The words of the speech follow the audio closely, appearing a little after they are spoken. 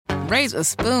raise a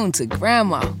spoon to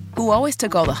Grandma, who always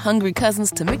took all the hungry cousins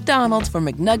to McDonald's for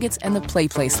McNuggets and the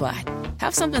Play Slide.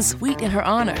 Have something sweet in her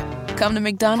honor. Come to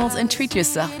McDonald's and treat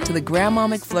yourself to the Grandma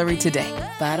McFlurry today.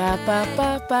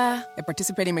 Ba-da-ba-ba-ba. At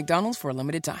participating McDonald's for a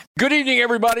limited time. Good evening,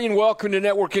 everybody, and welcome to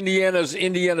Network Indiana's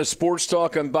Indiana Sports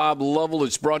Talk. I'm Bob Lovell.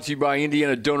 It's brought to you by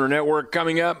Indiana Donor Network.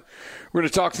 Coming up, we're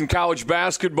going to talk some college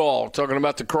basketball, talking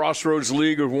about the Crossroads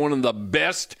League, one of the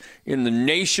best in the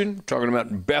nation, talking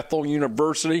about Bethel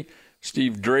University.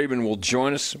 Steve Drabyn will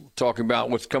join us, talking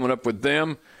about what's coming up with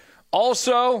them.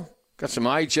 Also, got some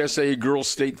IHSAA Girls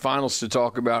State Finals to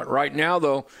talk about. Right now,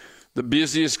 though, the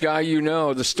busiest guy you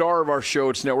know, the star of our show,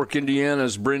 it's Network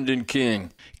Indiana's Brendan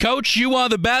King. Coach, you are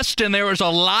the best, and there is a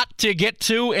lot to get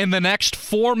to in the next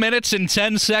 4 minutes and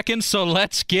 10 seconds, so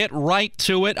let's get right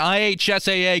to it.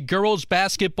 IHSAA Girls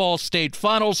Basketball State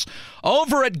Finals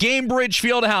over at Gainbridge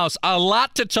Fieldhouse. A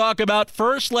lot to talk about.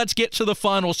 First, let's get to the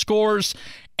final scores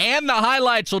and the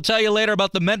highlights. We'll tell you later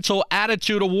about the Mental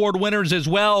Attitude Award winners as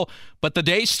well. But the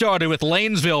day started with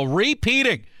Lanesville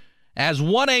repeating as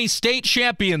 1A state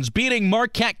champions, beating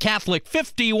Marquette Catholic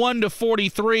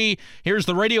 51-43. Here's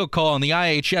the radio call on the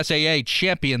IHSAA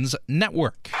Champions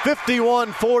Network.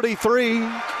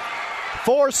 51-43.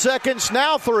 4 seconds,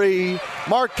 now 3.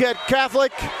 Marquette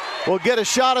Catholic will get a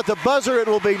shot at the buzzer. It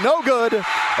will be no good.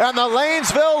 And the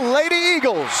Lanesville Lady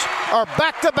Eagles are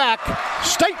back-to-back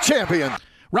state champions.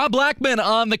 Rob Blackman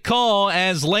on the call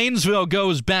as Lanesville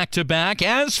goes back-to-back.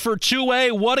 As for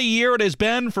 2A, what a year it has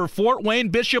been for Fort Wayne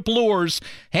Bishop Lures,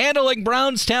 handling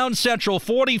Brownstown Central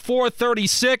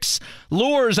 44-36.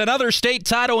 Lures, another state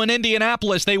title in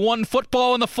Indianapolis. They won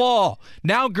football in the fall.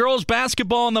 Now girls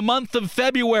basketball in the month of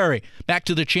February. Back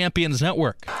to the Champions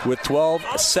Network. With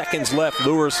 12 seconds left,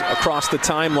 Lures across the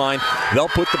timeline. They'll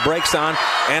put the brakes on.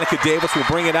 Annika Davis will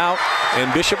bring it out,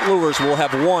 and Bishop Lures will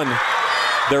have won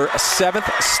their 7th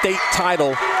state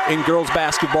title in girls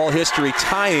basketball history,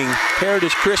 tying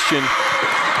Heritage Christian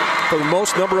for the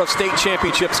most number of state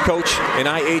championships, Coach, in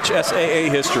IHSAA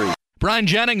history. Brian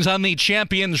Jennings on the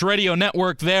Champions Radio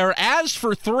Network there. As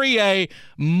for 3A,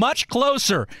 much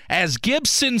closer as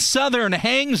Gibson Southern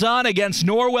hangs on against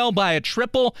Norwell by a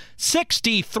triple,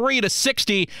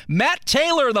 63-60. Matt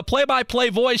Taylor, the play-by-play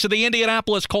voice of the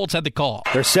Indianapolis Colts, had the call.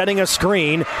 They're setting a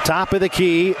screen, top of the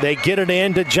key. They get it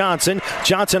in to Johnson.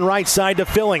 Johnson right side to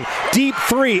Filling. Deep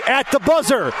 3 at the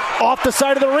buzzer. Off the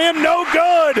side of the rim, no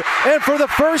good. And for the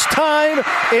first time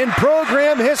in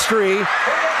program history,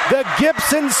 the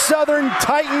Gibson Southern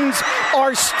Titans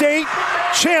are state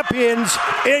champions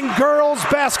in girls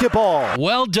basketball.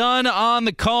 Well done on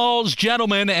the calls,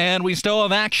 gentlemen, and we still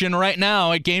have action right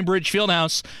now at Gainbridge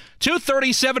Fieldhouse.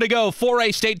 2:37 to go,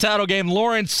 4A state title game.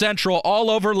 Lawrence Central all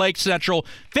over Lake Central,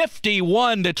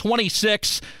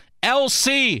 51-26.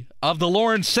 LC of the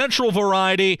Lawrence Central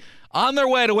variety on their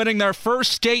way to winning their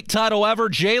first state title ever.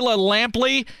 Jayla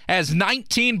Lampley has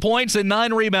 19 points and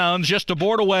 9 rebounds, just a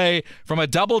board away from a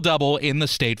double-double in the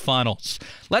state finals.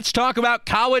 Let's talk about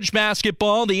college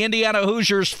basketball. The Indiana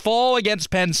Hoosiers fall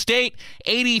against Penn State,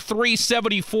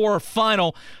 83-74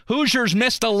 final. Hoosiers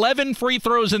missed 11 free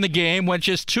throws in the game, went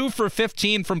just 2 for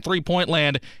 15 from three-point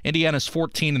land. Indiana's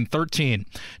 14-13.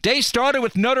 Day started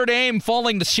with Notre Dame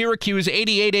falling to Syracuse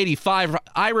 88-85.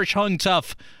 Irish hung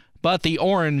tough, but the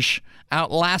Orange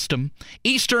outlast them.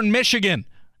 Eastern Michigan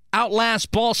outlast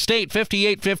Ball State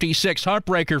 58-56.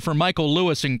 Heartbreaker for Michael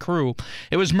Lewis and crew.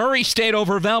 It was Murray State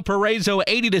over Valparaiso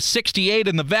 80-68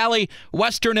 in the Valley.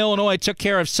 Western Illinois took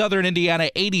care of Southern Indiana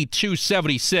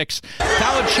 82-76.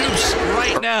 College hoops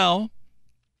right now.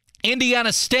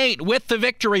 Indiana State with the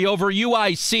victory over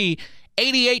UIC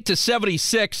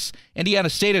 88-76. Indiana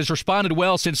State has responded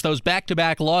well since those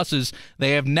back-to-back losses.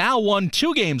 They have now won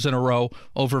 2 games in a row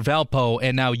over Valpo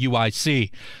and now UIC.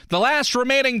 The last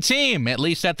remaining team, at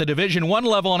least at the Division I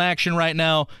level in action right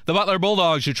now, the Butler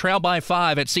Bulldogs, who trail by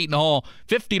 5 at Seton Hall,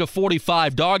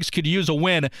 50-45. Dogs could use a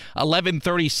win,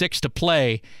 11:36 to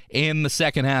play in the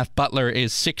second half. Butler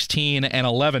is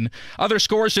 16-11. Other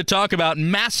scores to talk about: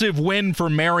 massive win for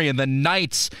Marion. The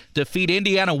Knights defeat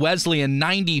Indiana Wesleyan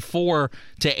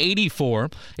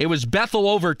 94-84. It was Bethel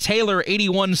over Taylor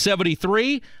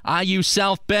 81-73. IU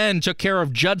South Bend took care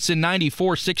of Judson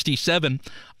 94-67.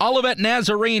 Olivet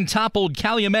Nazarene toppled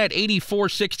Calumet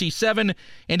 84-67.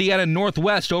 Indiana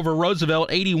Northwest over Roosevelt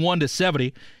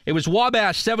 81-70. It was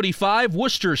Wabash 75,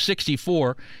 Worcester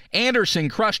 64. Anderson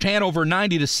crushed Hanover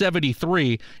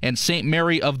 90-73. And St.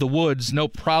 Mary of the Woods, no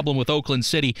problem with Oakland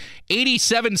City,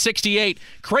 87-68.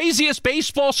 Craziest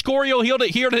baseball score you'll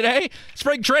hear today?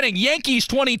 Spring training, Yankees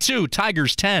 22,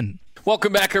 Tigers 10.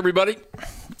 Welcome back, everybody.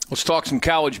 Let's talk some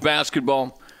college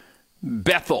basketball.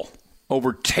 Bethel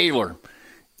over Taylor,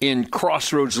 in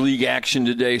Crossroads League action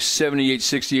today,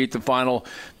 78-68 the final.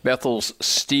 Bethel's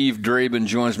Steve Drabyn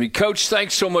joins me. Coach,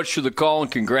 thanks so much for the call,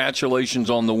 and congratulations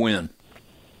on the win.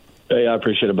 Hey, I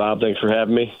appreciate it, Bob. Thanks for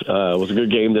having me. It was a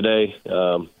good game today.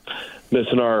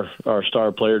 Missing our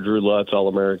star player, Drew Lutz,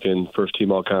 All-American,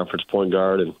 first-team All-Conference point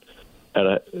guard, and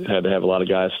had to have a lot of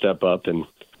guys step up and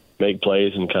make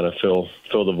plays and kind of fill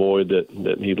the void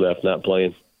that he left not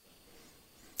playing.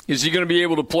 Is he going to be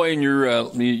able to play in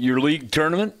your league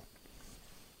tournament?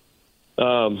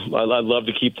 I'd love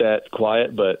to keep that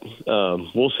quiet, but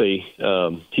we'll see.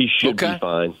 He should be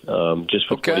fine, just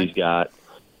with what he's got.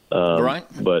 Right.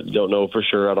 But don't know for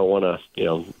sure. I don't want to,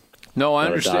 No, I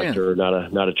not understand. A doctor,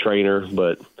 not a trainer,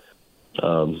 but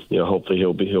hopefully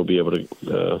he'll be able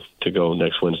to go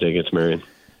next Wednesday against Marion.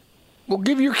 Well,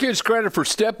 give your kids credit for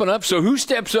stepping up. So who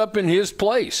steps up in his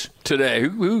place today?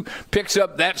 Who picks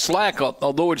up that slack,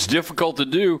 although it's difficult to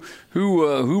do?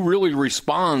 Who really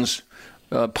responds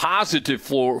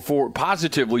positively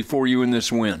for you in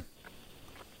this win?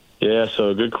 Yeah,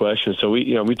 so good question. So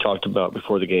we talked about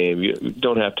before the game, you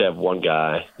don't have to have one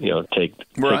guy, take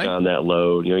on that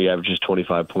load. You average just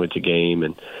 25 points a game.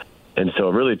 And so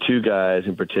really two guys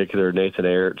in particular, Nathan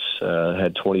Ertz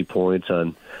had 20 points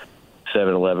on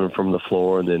 7-11 from the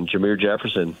floor, and then Jameer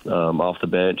Jefferson off the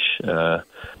bench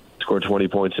scored 20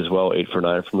 points as well, 8 for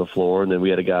 9 from the floor. And then we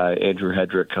had a guy, Andrew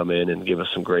Hedrick, come in and give us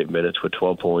some great minutes with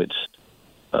 12 points,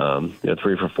 3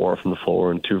 for 4 from the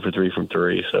floor and 2 for 3 from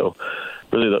 3. So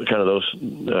really kind of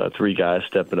those 3 guys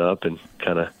stepping up and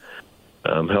kind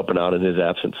of helping out in his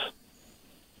absence.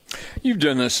 You've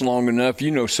done this long enough.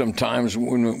 Sometimes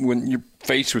when you're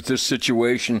faced with this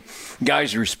situation,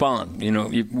 guys respond.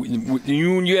 When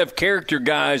you have character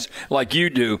guys like you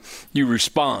do, you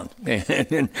respond,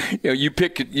 and you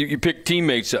pick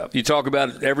teammates up. You talk about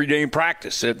it every day in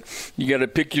practice. You got to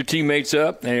pick your teammates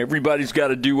up, and everybody's got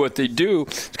to do what they do.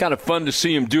 It's kind of fun to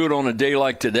see them do it on a day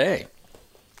like today.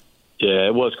 Yeah,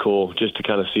 it was cool just to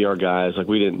kind of see our guys. Like,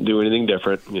 we didn't do anything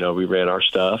different. We ran our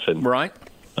stuff and right.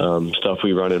 Stuff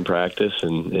we run in practice,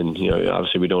 and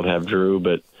obviously we don't have Drew,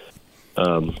 but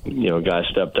guys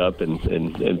stepped up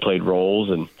and played roles,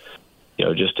 and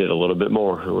just did a little bit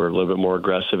more. We're a little bit more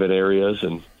aggressive in areas,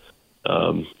 and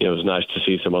it was nice to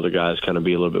see some other guys kind of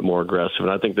be a little bit more aggressive. And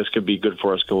I think this could be good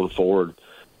for us going forward,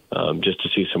 just to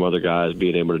see some other guys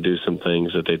being able to do some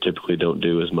things that they typically don't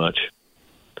do as much.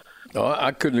 Oh,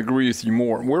 I couldn't agree with you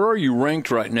more. Where are you ranked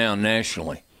right now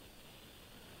nationally?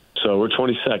 So we're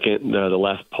 22nd, the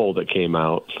last poll that came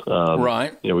out.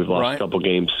 Right. We've lost a couple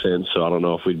games since, so I don't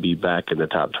know if we'd be back in the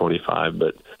top 25.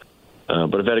 But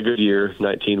I've had a good year,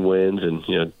 19 wins,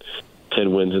 and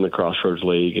 10 wins in the Crossroads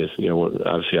League.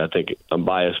 Obviously, I think I'm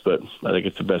biased, but I think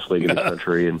it's the best league in the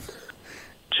country, and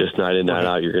just night in, night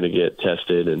out, you're going to get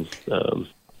tested. And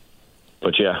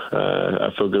but I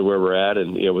feel good where we're at,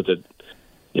 and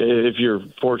if you're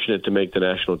fortunate to make the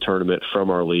national tournament from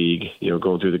our league,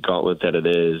 going through the gauntlet that it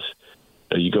is,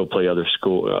 you go play other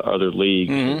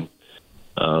leagues. Mm-hmm.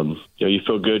 And, you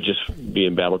feel good just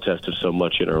being battle tested so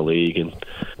much in our league, and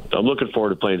I'm looking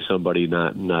forward to playing somebody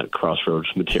not Crossroads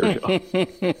material.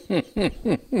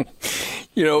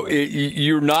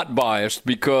 You're not biased,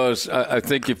 because I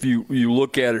think if you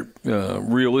look at it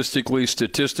realistically,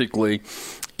 statistically,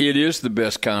 it is the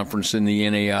best conference in the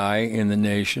NAI in the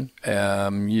nation.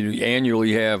 You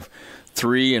annually have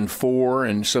 3 and 4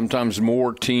 and sometimes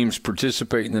more teams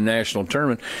participate in the national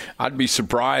tournament. I'd be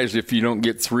surprised if you don't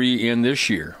get 3 in this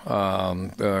year,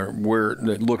 where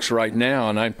it looks right now.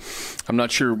 And I'm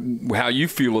not sure how you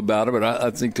feel about it, but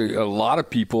I think that a lot of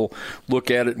people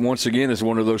look at it once again as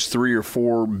one of those 3 or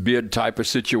 4 bid type of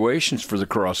situations for the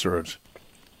Crossroads.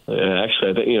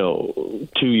 Actually, I think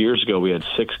 2 years ago we had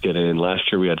 6 get in.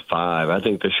 Last year we had 5. I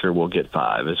think this year we'll get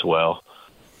 5 as well.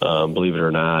 Believe it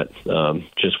or not,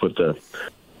 just with the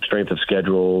strength of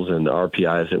schedules and the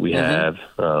RPIs that we have,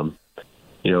 and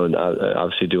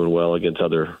obviously doing well against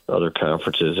other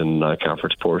conferences in the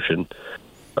non-conference portion.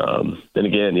 And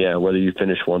again, whether you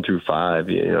finish 1 through 5,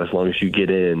 as long as you get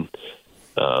in,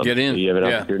 you have an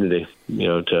opportunity,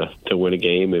 to win a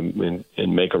game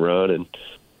and make a run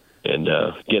and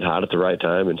get hot at the right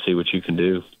time and see what you can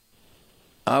do.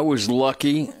 I was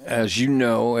lucky, as you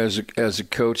know, as a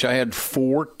coach. I had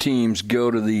 4 teams go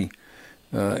to the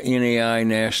NAI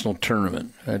National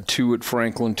Tournament. I had 2 at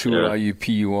Franklin, 2 at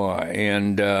IUPUI,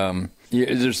 and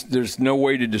there's no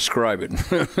way to describe it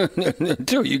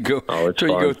until you go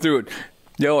through it.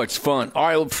 No, it's fun.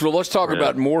 All right, so let's talk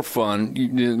about more fun.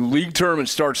 The league tournament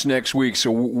starts next week.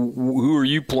 So who are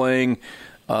you playing?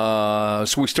 So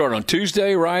we start on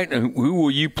Tuesday, right? And who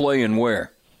will you play and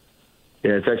where?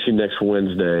 Yeah, it's actually next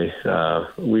Wednesday.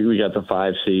 We got the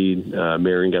 5 seed.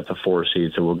 Marion got the 4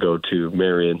 seed, so we'll go to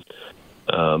Marion,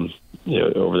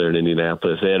 over there in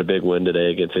Indianapolis. They had a big win today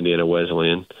against Indiana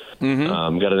Wesleyan.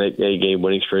 Mm-hmm. Got an 8-game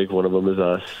winning streak. One of them is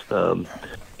us.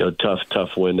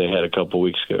 Tough win they had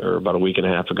about a week and a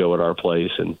half ago at our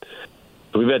place. And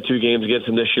we've had 2 games against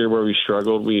them this year where we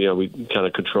struggled. We kind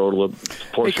of controlled a little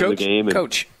portion of the game and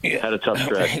had a tough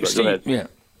stretch. But go ahead.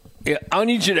 Yeah, I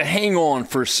need you to hang on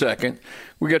for a second.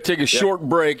 We got to take a short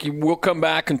break. We'll come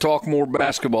back and talk more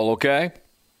basketball, okay?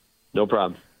 No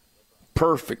problem.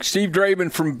 Perfect. Steve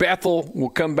Drabyn from Bethel will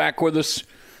come back with us.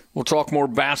 We'll talk more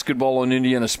basketball on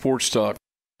Indiana Sports Talk.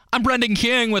 I'm Brendan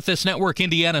King with this Network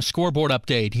Indiana scoreboard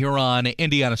update here on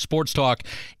Indiana Sports Talk.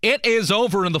 It is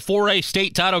over in the 4A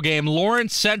state title game.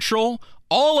 Lawrence Central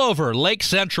all over Lake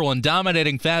Central in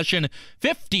dominating fashion,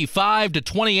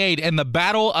 55-28 in the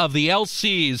battle of the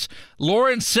LCs.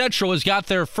 Lawrence Central has got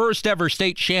their first ever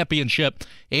state championship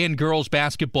in girls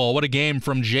basketball. What a game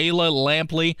from Jayla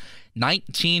Lampley,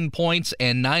 19 points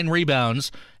and 9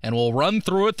 rebounds. And we'll run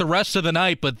through it the rest of the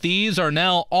night, but these are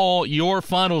now all your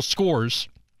final scores.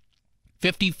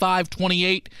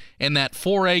 55-28 in that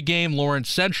 4A game. Lawrence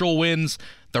Central wins.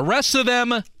 The rest of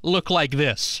them look like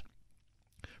this.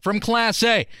 From Class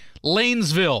A,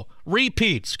 Lanesville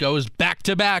repeats, goes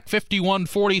back-to-back,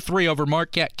 51-43 over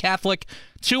Marquette Catholic.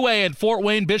 2A and Fort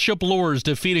Wayne Bishop Lures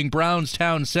defeating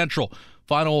Brownstown Central,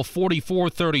 final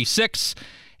 44-36.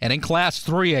 And in Class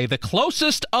 3A, the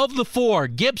closest of the 4,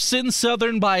 Gibson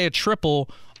Southern by a triple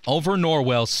over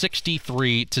Norwell,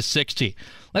 63-60.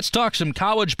 Let's talk some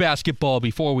college basketball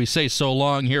before we say so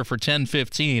long here for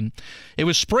 10:15. It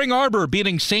was Spring Arbor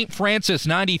beating St. Francis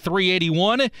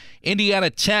 93-81. Indiana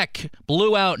Tech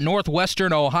blew out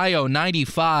Northwestern Ohio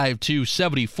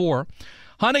 95-74.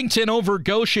 Huntington over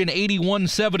Goshen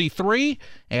 81-73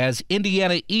 as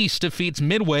Indiana East defeats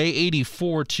Midway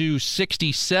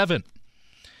 84-67.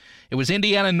 It was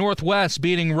Indiana Northwest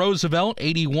beating Roosevelt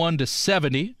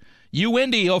 81-70.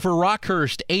 UIndy over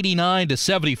Rockhurst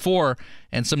 89-74,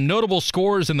 and some notable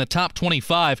scores in the top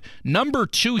 25. Number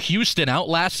 2 Houston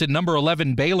outlasted number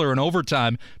 11 Baylor in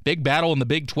overtime. Big battle in the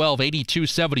Big 12,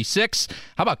 82-76.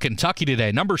 How about Kentucky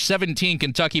today? Number 17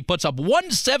 Kentucky puts up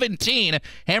 117,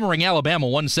 hammering Alabama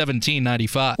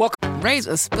 117-95. Raise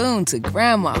a spoon to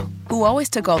Grandma, who always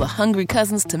took all the hungry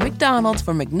cousins to McDonald's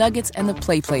for McNuggets and the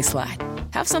Play Slide.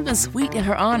 Have something sweet in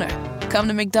her honor. Come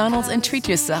to McDonald's and treat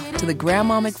yourself to the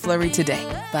Grandma McFlurry today.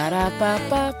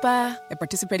 Ba-da-ba-ba-ba. At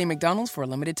participating McDonald's for a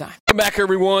limited time. Welcome back,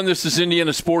 everyone. This is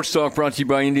Indiana Sports Talk, brought to you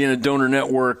by Indiana Donor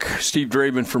Network. Steve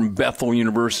Drabyn from Bethel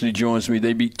University joins me.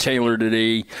 They beat Taylor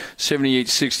today,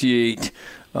 78-68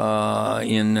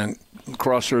 in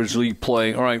Crossroads League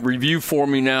play. All right, review for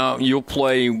me now. You'll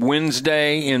play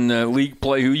Wednesday in the league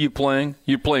play. Who are you playing?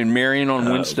 You're playing Marion on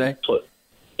Wednesday?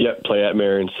 Play at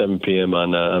Marion, 7 p.m.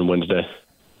 on Wednesday.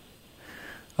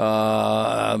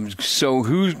 So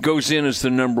who goes in as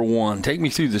the number 1? Take me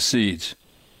through the seeds.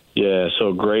 Yeah,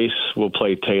 so Grace will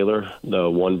play Taylor, the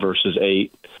 1 versus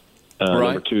 8. Right.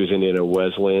 Number 2 is Indiana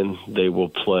Wesleyan. They will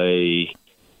play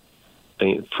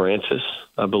St. Francis,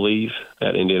 I believe,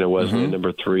 at Indiana Wesleyan. Mm-hmm.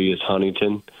 Number 3 is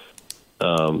Huntington.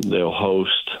 They'll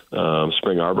host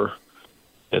Spring Arbor.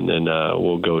 And then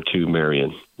we'll go to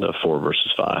Marion, the 4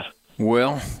 versus 5.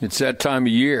 Well, it's that time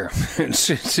of year.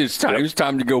 It's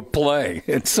time to go play.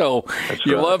 And so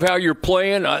you love how you're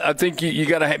playing. I think you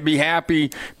got to be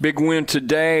happy. Big win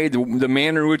today. The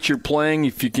manner in which you're playing,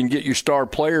 if you can get your star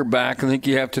player back, I think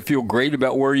you have to feel great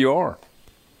about where you are.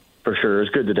 For sure.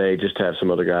 It's good today just to have some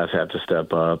other guys have to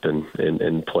step up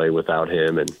and play without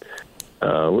him. And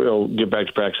we'll get back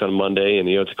to practice on Monday. And,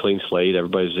 it's a clean slate.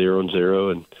 Everybody's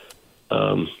 0-0. And,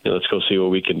 let's go see what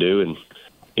we can do. And,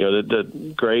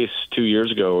 the Grace 2 years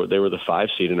ago, they were the 5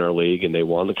 seed in our league, and they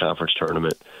won the conference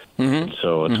tournament. Mm-hmm.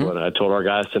 So that's what I told our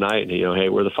guys tonight. Hey,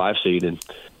 we're the 5 seed, and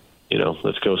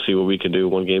let's go see what we can do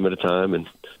one game at a time. And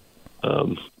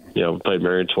we played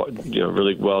Marion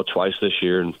really well twice this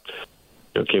year, and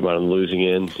came out on the losing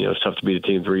end. It's tough to beat a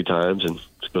team 3 times, and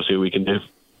let's go see what we can do.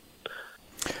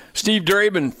 Steve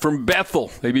Drabyn from Bethel.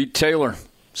 They beat Taylor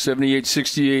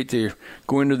 78-68. They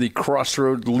go into the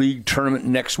Crossroads League tournament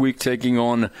next week, taking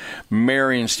on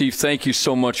Marion. Steve, thank you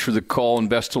so much for the call, and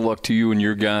best of luck to you and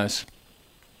your guys.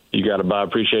 You got it, Bob.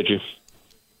 Appreciate you.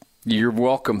 You're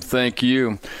welcome. Thank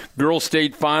you. Girls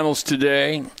State Finals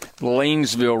today.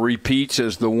 Lanesville repeats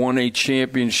as the 1A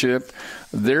championship.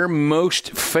 Their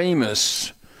most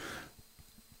famous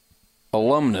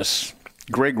alumnus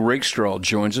Greg Rakestraw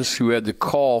joins us, who had the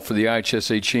call for the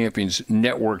IHSA Champions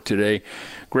Network today.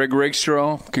 Greg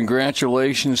Rakestraw,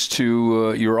 congratulations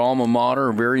to your alma mater.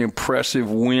 A very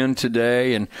impressive win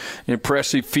today and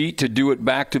impressive feat to do it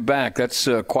back-to-back. That's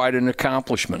quite an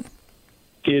accomplishment.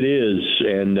 It is,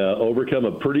 and overcome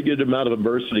a pretty good amount of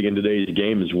adversity in today's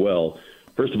game as well.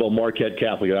 First of all, Marquette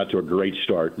Catholic got out to a great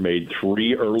start, made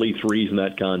 3 early threes in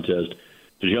that contest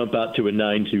to jump out to a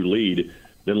 9-2 lead.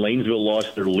 Then Lanesville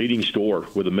lost their leading scorer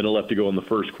with a minute left to go in the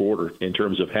first quarter in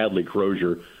terms of Hadley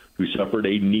Crozier, who suffered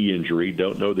a knee injury.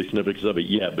 Don't know the significance of it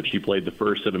yet, but she played the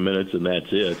first 7 minutes, and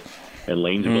that's it. And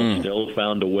Lanesville still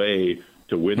found a way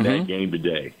to win that game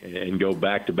today and go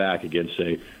back-to-back against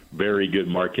a very good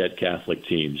Marquette Catholic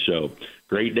team. So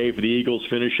great day for the Eagles,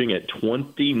 finishing at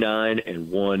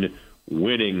 29-1,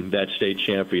 winning that state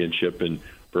championship and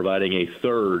providing a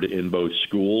third in both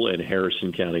school and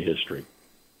Harrison County history.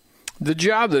 The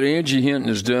job that Angie Hinton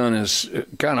has done is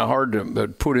kind of hard to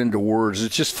put into words.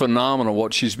 It's just phenomenal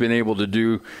what she's been able to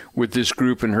do with this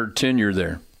group and her tenure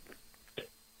there.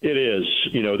 It is.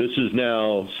 You know, this is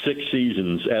now 6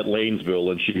 seasons at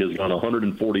Lanesville, and she has gone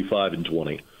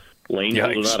 145-20.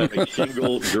 Lanesville does not have a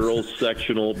single girls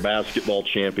sectional basketball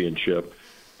championship.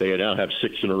 They now have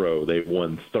 6 in a row. They've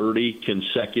won 30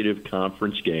 consecutive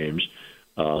conference games,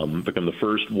 become the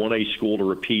first 1A school to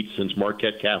repeat since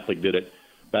Marquette Catholic did it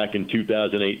back in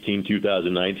 2018,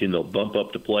 2019. They'll bump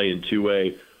up to play in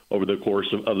 2A over the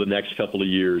course of the next couple of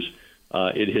years.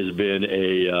 It has been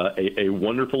a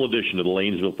wonderful addition to the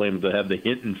Lanesville Flames to have the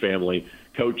Hinton family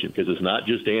coaching, because it's not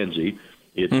just Angie.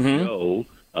 It's Joe.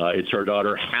 It's her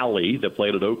daughter, Hallie, that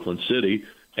played at Oakland City.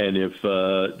 And if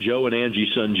Joe and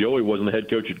Angie's son, Joey, wasn't the head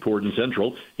coach at Corden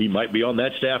Central, he might be on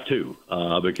that staff too,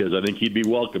 because I think he'd be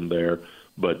welcome there.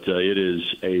 But it is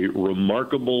a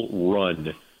remarkable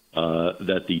run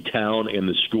that the town and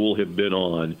the school have been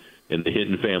on, and the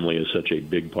Hinton family is such a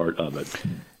big part of it.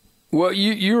 Well,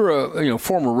 you're a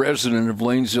former resident of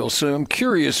Lanesville, so I'm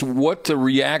curious what the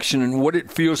reaction and what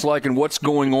it feels like and what's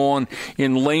going on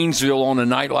in Lanesville on a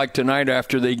night like tonight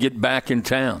after they get back in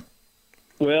town.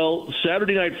 Well,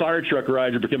 Saturday night fire truck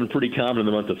rides are becoming pretty common in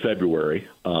the month of February.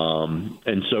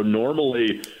 And so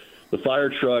normally the fire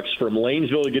trucks from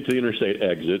Lanesville to get to the interstate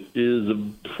exit is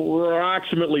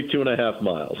approximately 2.5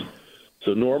 miles.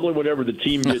 So normally whenever the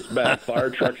team gets back, fire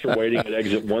trucks are waiting at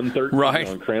exit 113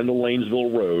 on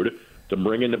Crandall-Lanesville Road to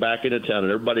bring it back into town.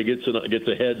 And everybody gets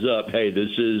a heads up, hey,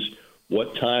 this is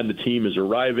what time the team is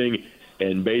arriving.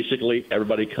 And basically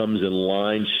everybody comes in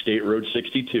line State Road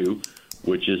 62,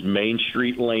 which is Main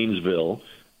Street, Lanesville.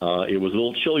 It was a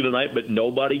little chilly tonight, but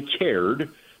nobody cared.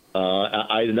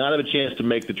 I did not have a chance to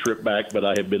make the trip back, but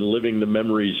I have been living the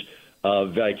memories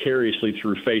vicariously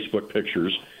through Facebook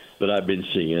pictures that I've been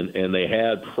seeing. And they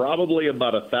had probably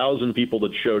about 1,000 people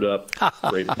that showed up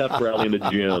for a pep rally in the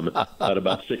gym at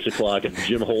about 6 o'clock, and the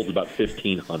gym holds about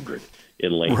 1,500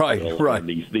 in Lanesville. Right. And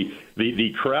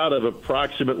the crowd of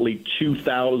approximately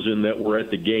 2,000 that were at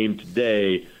the game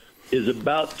today is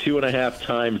about 2.5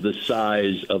 times the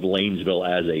size of Lanesville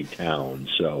as a town.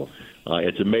 So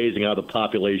it's amazing how the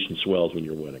population swells when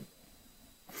you're winning.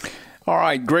 All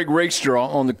right, Greg Rakestraw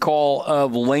on the call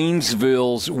of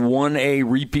Lanesville's 1A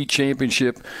repeat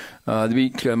championship. They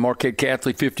beat Marquette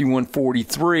Catholic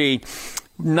 51-43.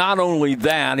 Not only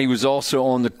that, he was also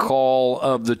on the call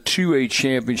of the 2A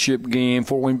championship game.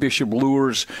 Fort Wayne Bishop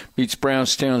Lures beats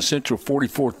Brownstown Central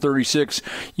 44-36.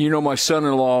 You know, my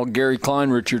son-in-law, Gary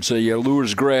Kleinrichard's a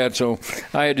Lures grad, so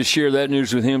I had to share that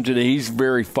news with him today. He's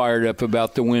very fired up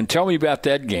about the win. Tell me about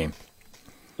that game.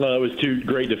 Well, it was 2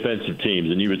 great defensive teams,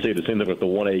 and you would say the same thing with the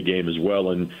 1A game as well.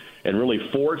 And really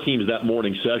 4 teams that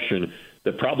morning session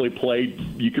that probably played,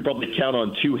 you could probably count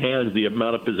on 2 hands the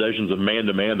amount of possessions of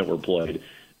man-to-man that were played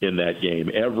in that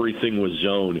game. Everything was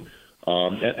zone.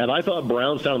 And I thought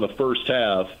Brownstown in the first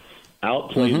half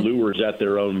outplayed Lures at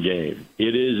their own game.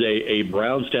 It is a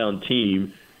Brownstown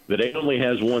team that A, only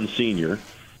has 1 senior.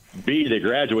 B, they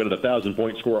graduated a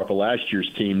 1,000-point score off of last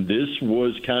year's team. This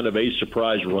was kind of a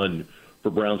surprise run for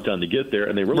Brownstown to get there,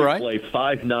 and they really play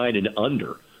 5'9" and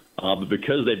under. But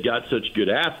because they've got such good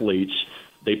athletes,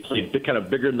 they played kind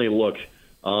of bigger than they look,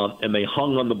 and they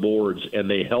hung on the boards, and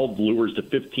they held Lures to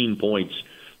 15 points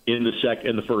in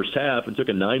the first half and took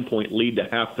a 9-point lead to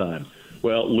halftime.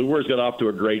 Well, Lures got off to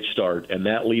a great start, and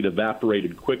that lead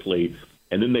evaporated quickly,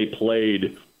 and then they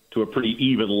played to a pretty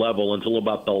even level until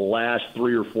about the last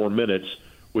 3 or 4 minutes,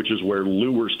 which is where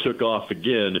Lures took off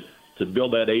again to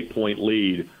build that 8-point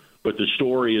lead. But the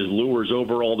story is Lures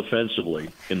overall defensively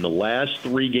in the last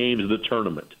 3 games of the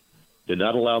tournament did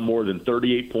not allow more than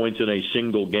 38 points in a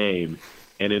single game.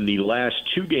 And in the last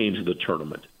 2 games of the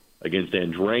tournament, against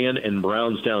Andrean and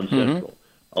Brownstown Central,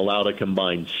 allowed a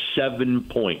combined 7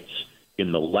 points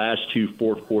in the last two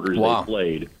fourth quarters they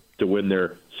played to win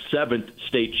their 7th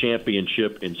state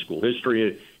championship in school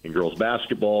history in girls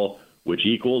basketball, which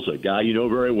equals a guy you know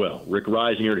very well, Rick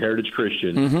Reisinger at Heritage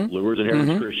Christian, Lures and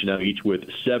Heritage Christian now each with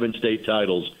 7 state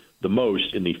titles, the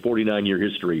most in the 49-year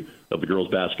history of the girls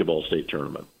basketball state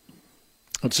tournament.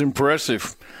 That's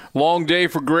impressive. Long day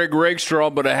for Greg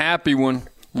Rakestraw, but a happy one.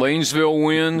 Lanesville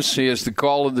wins. He has the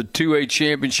call of the 2A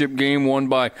championship game won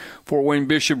by Fort Wayne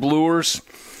Bishop Lures.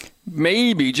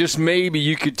 Maybe, just maybe,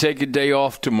 you could take a day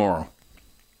off tomorrow.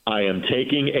 I am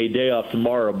taking a day off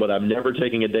tomorrow, but I'm never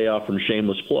taking a day off from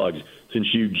shameless plugs.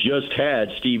 Since you just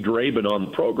had Steve Drabyn on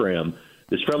the program,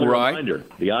 this friendly reminder,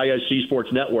 the ISC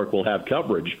Sports Network will have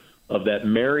coverage of that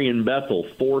Marion Bethel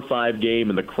 4-5 game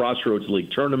in the Crossroads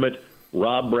League tournament.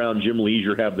 Rob Brown, Jim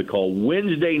Leisure have the call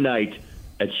Wednesday night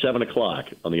at 7 o'clock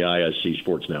on the ISC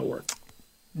Sports Network.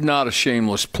 Not a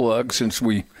shameless plug, since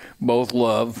we both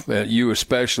love, you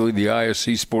especially, the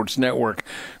ISC Sports Network.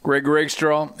 Greg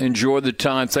Rakestraw, enjoy the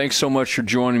time. Thanks so much for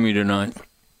joining me tonight.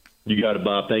 You got it,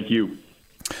 Bob. Thank you.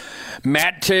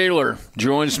 Matt Taylor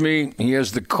joins me. He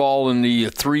has the call in the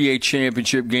 3A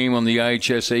championship game on the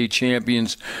IHSA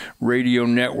Champions Radio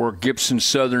Network. Gibson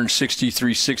Southern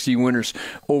 63-60 winners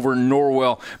over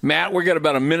Norwell. Matt, we got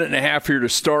about a minute and a half here to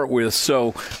start with,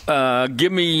 so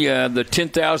give me the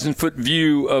 10,000-foot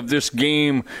view of this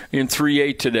game in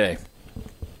 3A today.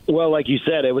 Well, like you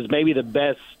said, it was maybe the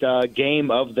best game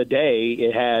of the day.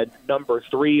 It had number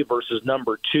 3 versus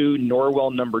number 2,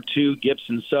 Norwell number 2,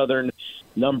 Gibson Southern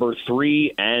number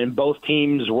 3, and both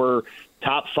teams were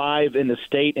top 5 in the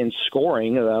state in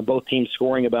scoring. Both teams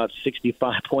scoring about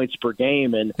 65 points per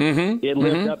game, and it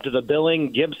lived up to the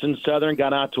billing. Gibson Southern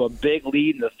got out to a big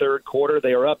lead in the third quarter.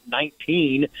 They were up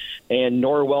 19, and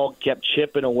Norwell kept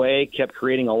chipping away, kept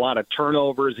creating a lot of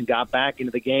turnovers, and got back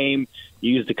into the game.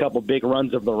 Used a couple big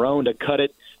runs of their own to cut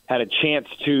it. Had a chance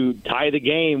to tie the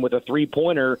game with a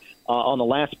three-pointer on the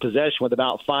last possession with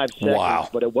about 5 seconds,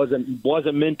 but it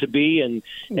wasn't meant to be. And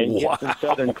Gibson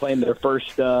Southern claimed their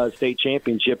first state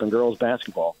championship in girls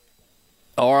basketball.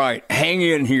 All right, hang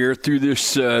in here through this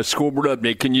scoreboard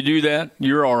update. Can you do that?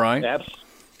 You're all right.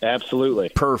 Absolutely.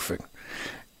 Perfect.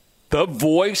 The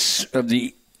voice of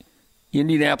the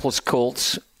Indianapolis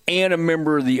Colts and a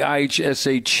member of the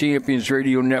IHSA Champions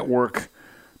Radio Network,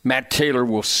 Matt Taylor,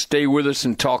 will stay with us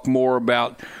and talk more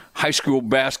about high school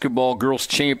basketball girls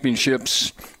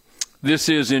championships. This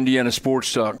is Indiana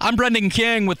Sports Talk. I'm Brendan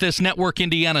King with this Network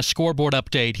Indiana scoreboard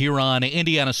update here on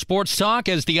Indiana Sports Talk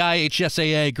as the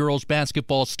IHSAA Girls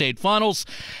Basketball State Finals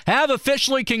have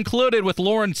officially concluded with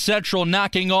Lawrence Central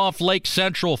knocking off Lake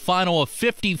Central, final of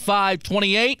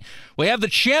 55-28. We have the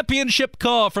championship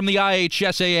call from the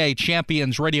IHSAA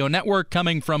Champions Radio Network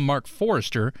coming from Mark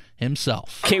Forrester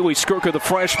himself. Kaylee Skirker, the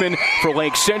freshman for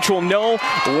Lake Central. No,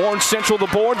 Lawrence Central the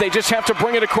board. They just have to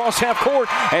bring it across half court,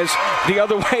 as the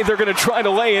other way they're going to try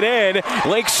to lay it in.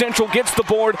 Lake Central gets the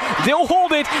board. They'll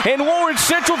hold it, and Lawrence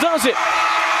Central does it.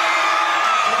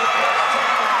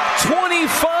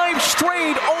 25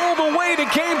 straight all the way to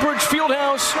Cambridge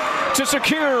Fieldhouse to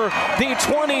secure the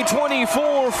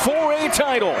 2024 4A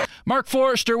title. Mark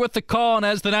Forrester with the call, and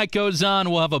as the night goes on,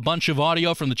 we'll have a bunch of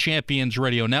audio from the Champions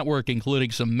Radio Network,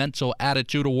 including some Mental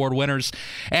Attitude Award winners.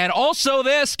 And also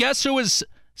this, guess who was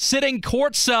sitting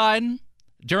courtside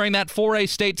during that 4A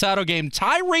state title game?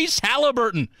 Tyrese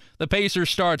Halliburton, the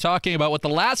Pacers star, talking about what the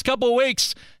last couple of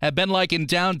weeks have been like in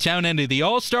downtown Indy, the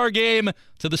All-Star game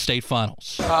to the state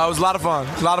finals. It was a lot of fun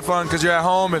because you're at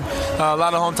home, and a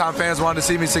lot of hometown fans wanted to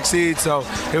see me succeed, so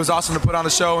it was awesome to put on a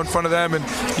show in front of them and,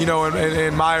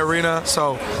 in my arena,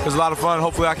 so it was a lot of fun.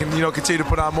 Hopefully I can, continue to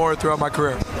put on more throughout my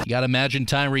career. You got to imagine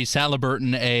Tyrese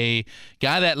Halliburton, a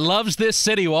guy that loves this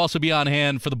city, will also be on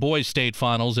hand for the boys' state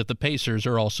finals if the Pacers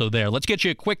are also there. Let's get you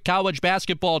a quick college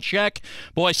basketball check.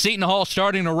 Boy, Seton Hall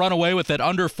starting to run away with that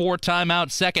under 4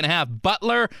 timeout second half.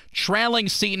 Butler trailing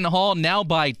Seton Hall now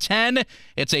by 10.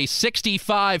 It's a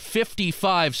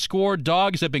 65-55 score.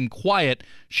 Dogs have been quiet,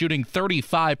 shooting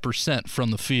 35%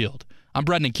 from the field. I'm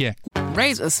Brendan King.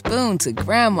 Raise a spoon to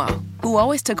Grandma, who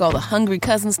always took all the hungry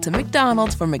cousins to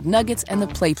McDonald's for McNuggets and the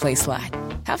Play Slide.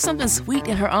 Have something sweet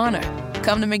in her honor.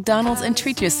 Come to McDonald's and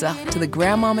treat yourself to the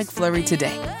Grandma McFlurry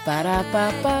today.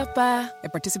 Ba-da-ba-ba-ba.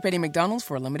 At participating McDonald's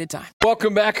for a limited time.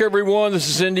 Welcome back, everyone. This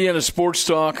is Indiana Sports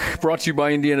Talk, brought to you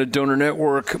by Indiana Donor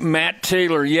Network. Matt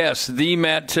Taylor, yes, the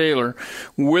Matt Taylor,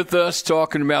 with us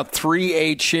talking about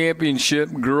 3A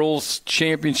championship, girls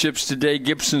championships today.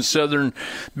 Gibson Southern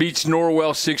beats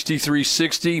Norwell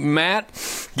 63-60. Matt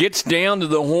gets down to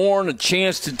the horn, a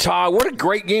chance to tie. What a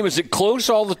great game. Is it close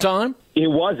all the time? It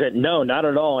wasn't. No, not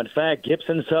at all. In fact,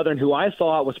 Gibson Southern, who I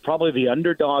thought was probably the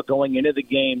underdog going into the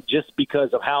game just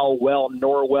because of how well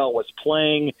Norwell was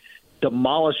playing,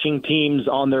 demolishing teams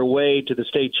on their way to the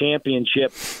state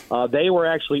championship, they were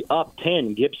actually up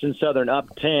 10, Gibson Southern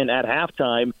up 10 at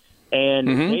halftime, and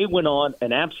they went on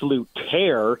an absolute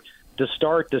tear to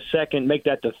start the second, make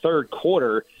that the third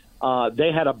quarter.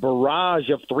 They had a barrage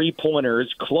of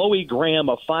three-pointers. Chloe Graham,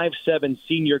 a 5'7"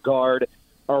 senior guard,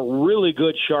 a really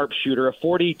good sharpshooter, a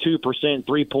 42%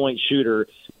 three-point shooter.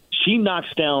 She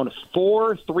knocks down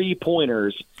 4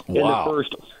 three-pointers in the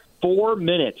first 4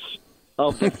 minutes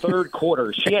of the third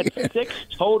quarter. She had 6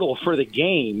 total for the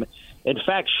game. In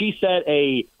fact, she set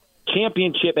a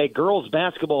girls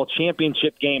basketball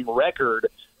championship game record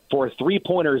for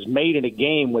three-pointers made in a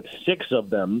game with 6 of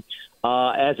them.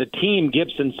 As a team,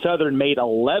 Gibson Southern made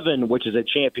 11, which is a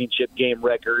championship game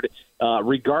record,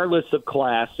 regardless of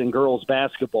class in girls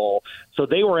basketball. So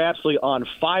they were absolutely on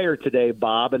fire today,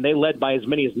 Bob, and they led by as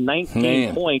many as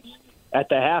 19 points at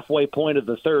the halfway point of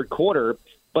the third quarter.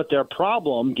 But their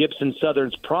problem, Gibson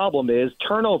Southern's problem, is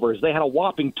turnovers. They had a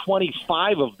whopping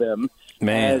 25 of them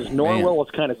as Norwell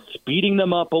was kind of speeding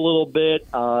them up a little bit,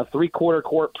 three-quarter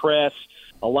court press,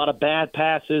 a lot of bad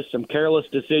passes, some careless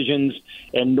decisions,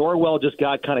 and Norwell just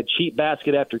got kind of cheap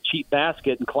basket after cheap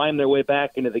basket and climbed their way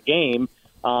back into the game.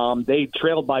 They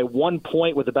trailed by 1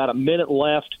 point with about a minute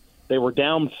left. They were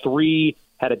down 3,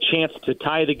 had a chance to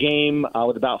tie the game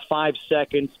with about 5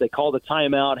 seconds. They called a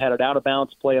timeout, had an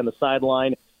out-of-bounds play on the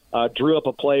sideline, drew up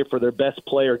a play for their best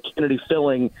player, Kennedy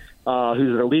Filling,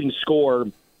 who's their leading scorer,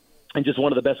 and just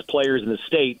one of the best players in the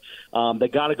state. They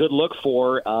got a good look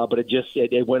for, but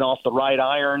it went off the right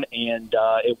iron, and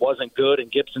it wasn't good,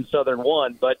 and Gibson Southern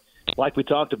won. But like we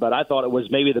talked about, I thought it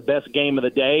was maybe the best game of the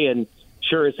day, and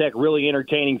sure as heck really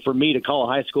entertaining for me to call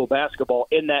high school basketball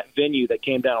in that venue that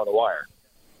came down on the wire.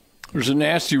 There's a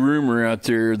nasty rumor out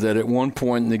there that at one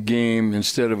point in the game,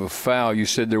 instead of a foul, you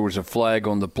said there was a flag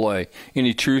on the play.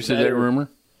 Any truth to that rumor?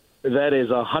 That is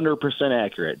 100%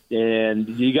 accurate, and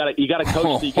you got to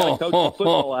coach the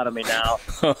football out of me now.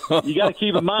 You got to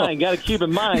keep in mind. You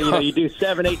do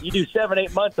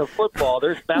 7-8 months of football.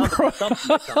 There's bound to be something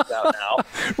that comes out now.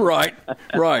 Right.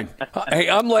 Hey,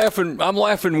 I'm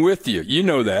laughing with you. You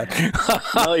know that.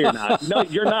 No, you're not. No,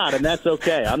 you're not, and that's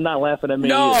okay. I'm not laughing at me.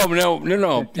 No. Either.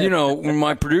 You know, when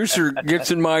my producer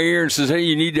gets in my ear and says, "Hey,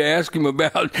 you need to ask him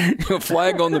about a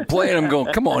flag on the play," and I'm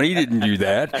going, "Come on, he didn't do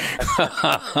that."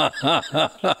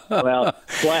 Well,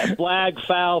 flag,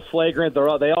 foul, flagrant,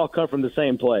 they all come from the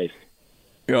same place.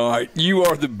 All right, you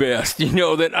are the best. You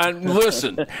know that.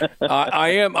 Listen,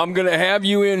 I'm going to have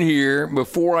you in here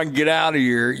before I get out of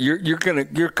here.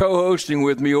 You're co-hosting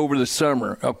with me over the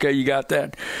summer. Okay, you got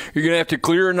that? You're going to have to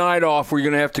clear a night off. We're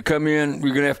going to have to come in.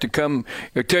 We're going to have to come.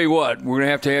 I'll tell you what. We're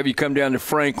going to have you come down to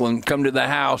Franklin. Come to the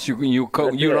house. You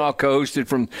and I'll co-host it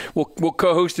from. We'll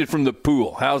co-host it from the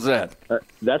pool. How's that?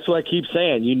 That's what I keep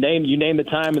saying. You name the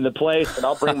time and the place, and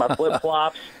I'll bring my flip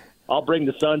flops. I'll bring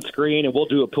the sunscreen, and we'll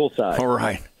do a poolside. All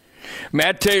right.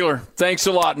 Matt Taylor, thanks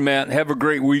a lot, Matt. Have a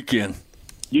great weekend.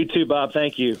 You too, Bob.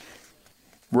 Thank you.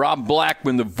 Rob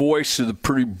Blackman, the voice of the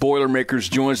Pretty Boilermakers,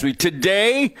 joins me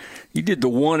today. He did the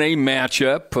 1A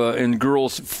matchup in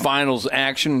girls' finals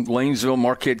action, Lanesville,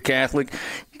 Marquette Catholic.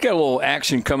 You got a little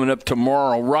action coming up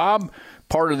tomorrow. Rob,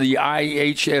 part of the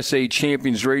IHSA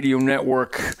Champions Radio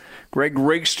Network. Greg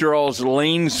Rakestraw's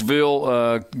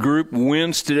Lanesville group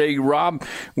wins today. Rob,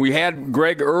 we had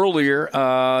Greg earlier.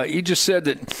 He just said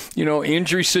that,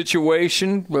 injury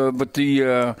situation, but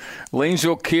the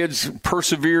Lanesville kids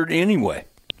persevered anyway.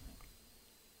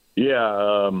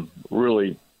 Yeah,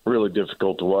 really, really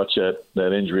difficult to watch that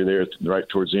injury there right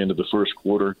towards the end of the first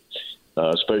quarter,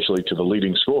 especially to the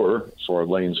leading scorer for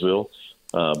Lanesville.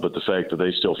 But the fact that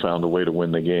they still found a way to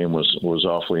win the game was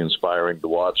awfully inspiring to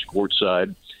watch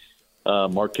courtside.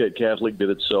 Marquette Catholic did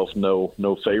itself no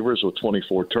favors with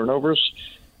 24 turnovers.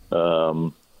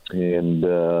 Look,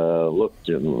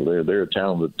 they're a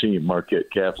talented team. Marquette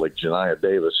Catholic, Janiah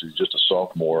Davis, who's just a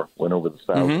sophomore, went over the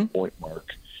 1,000-point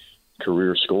mark,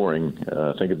 career scoring.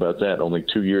 Think about that. Only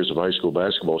 2 years of high school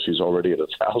basketball, she's already at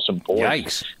 1,000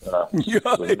 points.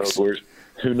 Yikes.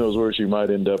 Who knows where she might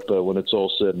end up when it's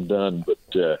all said and done. But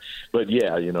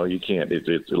yeah, you can't.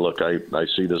 Look, I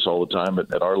see this all the time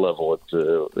at our level, at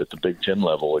the Big Ten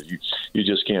level. You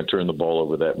just can't turn the ball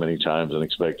over that many times and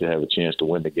expect to have a chance to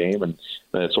win the game. And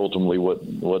that's ultimately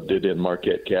what did in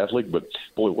Marquette Catholic. But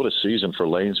boy, what a season for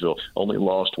Lanesville. Only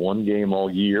lost one game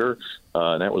all year.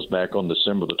 And that was back on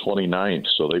December the 29th.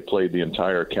 So they played the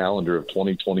entire calendar of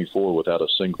 2024 without a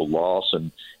single loss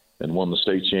and won the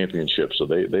state championship. So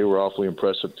they were awfully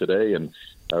impressive today. And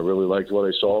I really liked what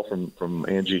I saw from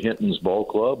Angie Hinton's ball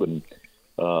club, and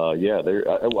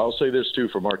I'll say this too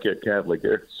for Marquette Catholic.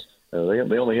 They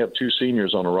only have 2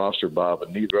 seniors on the roster, Bob,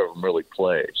 and neither of them really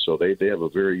play. So they have a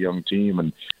very young team,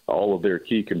 and all of their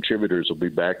key contributors will be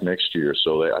back next year.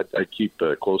 So I keep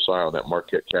a close eye on that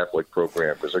Marquette Catholic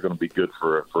program because they're going to be good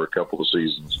for a couple of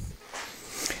seasons.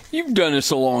 You've done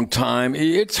this a long time.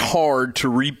 It's hard to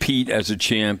repeat as a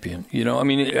champion. I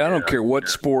don't care what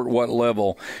sport, what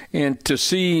level. And to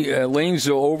see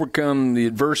Lanesville overcome the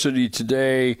adversity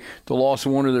today, the loss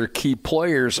of one of their key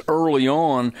players early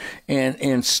on,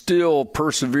 and still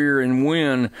persevere and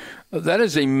win, that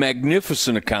is a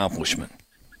magnificent accomplishment.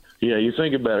 Yeah, you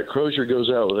think about it. Crozier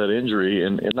goes out with that injury,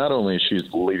 and not only is she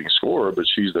the leading scorer, but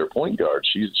she's their point guard.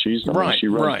 She runs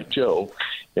the show,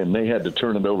 and they had to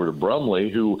turn it over to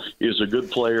Brumley, who is a good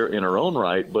player in her own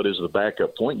right, but is the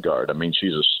backup point guard. I mean,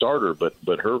 she's a starter,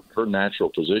 but her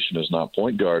natural position is not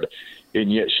point guard,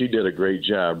 and yet she did a great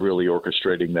job really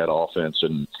orchestrating that offense.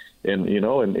 And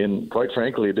quite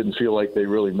frankly, it didn't feel like they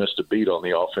really missed a beat on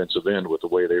the offensive end with the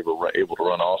way they were able to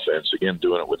run offense. Again,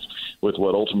 doing it with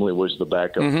what ultimately was the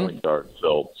backup point guard.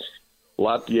 So,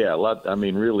 I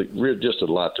mean, really, just a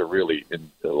lot to really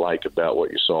like about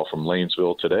what you saw from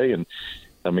Lanesville today. And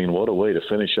I mean, what a way to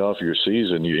finish off your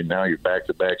season. Now you're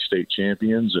back-to-back state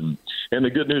champions, and the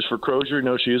good news for Crozier,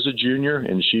 she is a junior,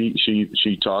 and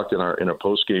she talked in our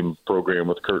post-game program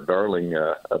with Kurt Darling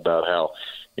about how.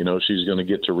 She's going to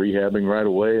get to rehabbing right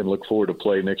away and look forward to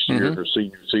play next year, her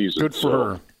senior season. Good for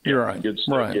her. You're right. Good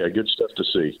stuff. Right. Yeah, good stuff to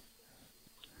see.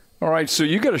 All right, so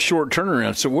you got a short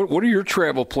turnaround. So what are your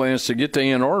travel plans to get to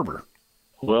Ann Arbor?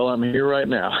 Well, I'm here right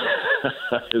now.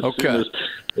 As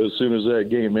soon as that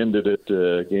game ended at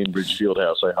Gainbridge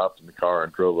Fieldhouse, I hopped in the car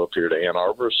and drove up here to Ann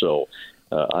Arbor. So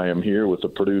I am here with the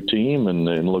Purdue team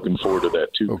and looking forward to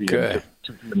that 2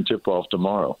 p.m. tip-off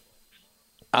tomorrow.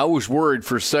 I was worried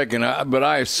for a second, but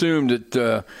I assumed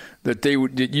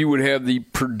that you would have the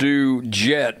Purdue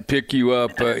jet pick you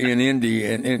up in Indy,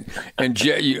 and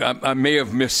jet. I may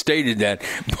have misstated that,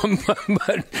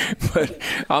 but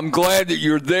I'm glad that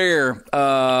you're there.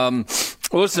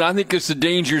 Listen, I think it's a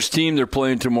dangerous team they're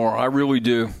playing tomorrow. I really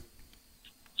do.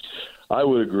 I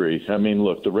would agree. I mean,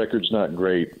 look, the record's not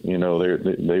great. They've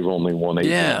only won 8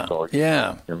 games.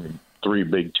 I mean, 3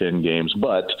 Big Ten games,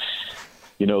 but.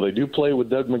 They do play with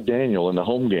Doug McDaniel in the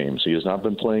home games. He has not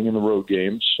been playing in the road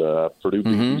games. Purdue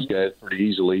beat these guys pretty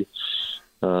easily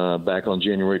back on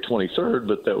January 23rd,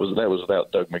 but that was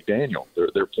without Doug McDaniel,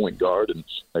 their point guard, and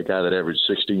a guy that averaged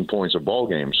 16 points a ball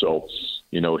game. So,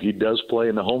 he does play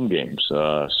in the home games.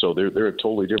 So they're a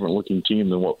totally different looking team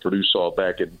than what Purdue saw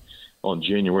back on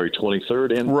January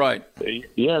 23rd. And right,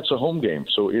 yeah, it's a home game,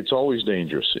 so it's always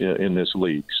dangerous in this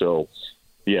league. So.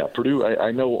 Yeah, Purdue,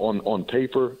 I know on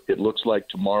paper it looks like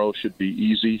tomorrow should be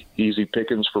easy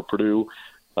pickings for Purdue,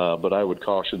 but I would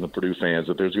caution the Purdue fans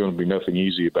that there's going to be nothing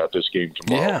easy about this game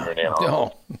tomorrow. Yeah,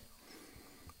 no,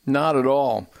 not at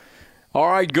all.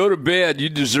 All right, go to bed. You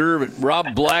deserve it.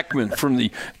 Rob Blackman from the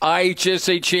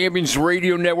IHSA Champions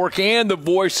Radio Network and the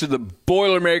voice of the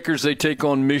Boilermakers. They take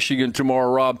on Michigan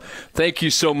tomorrow. Rob, thank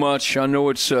you so much. I know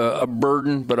it's a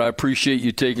burden, but I appreciate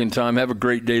you taking time. Have a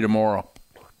great day tomorrow.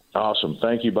 Awesome.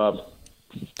 Thank you, Bob.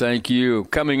 Thank you.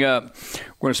 Coming up,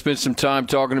 we're going to spend some time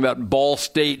talking about Ball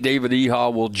State. David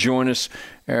Eha will join us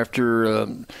after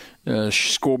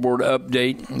scoreboard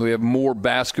update. We have more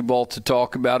basketball to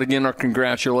talk about. Again, our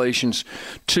congratulations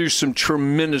to some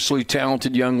tremendously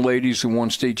talented young ladies who won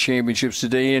state championships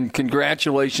today, and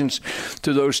congratulations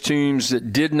to those teams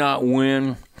that did not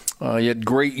win. You had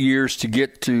great years to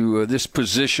get to this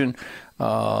position.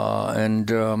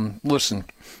 Listen,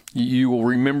 you will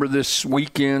remember this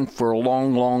weekend for a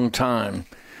long, long time.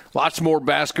 Lots more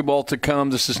basketball to come.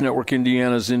 This is Network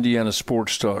Indiana's Indiana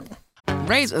Sports Talk.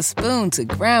 Raise a spoon to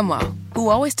Grandma, who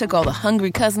always took all the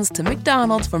hungry cousins to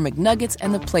McDonald's for McNuggets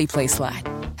and the Play Slide.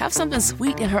 Have something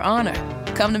sweet in her honor.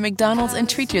 Come to McDonald's and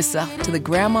treat yourself to the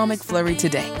Grandma McFlurry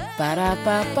today.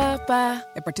 Ba-da-ba-ba-ba.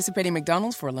 At participating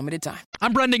McDonald's for a limited time.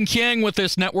 I'm Brendan King with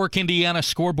this Network Indiana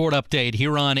scoreboard update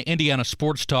here on Indiana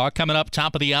Sports Talk. Coming up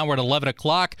top of the hour at 11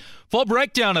 o'clock, full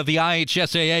breakdown of the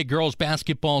IHSAA Girls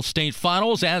Basketball State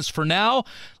Finals. As for now,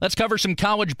 let's cover some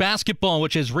college basketball,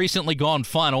 which has recently gone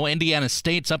final. Indiana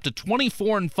State's up to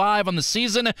 24-5 on the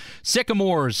season.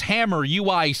 Sycamores hammer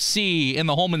UIC in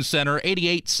the Holman Center,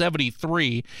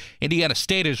 88-73. Indiana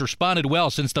State has responded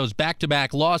well since those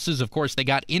back-to-back losses. Of course, they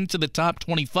got into the top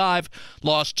 25,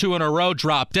 lost 2 in a row,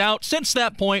 dropped out. Since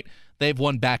that point, They've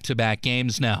won back-to-back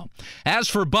games now. As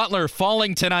for Butler,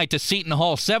 falling tonight to Seton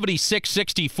Hall,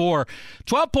 76-64.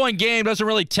 12-point game doesn't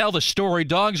really tell the story.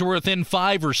 Dogs were within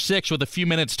 5 or 6 with a few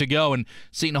minutes to go, and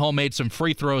Seton Hall made some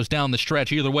free throws down the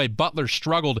stretch. Either way, Butler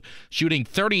struggled, shooting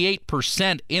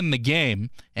 38% in the game,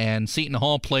 and Seton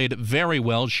Hall played very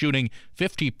well, shooting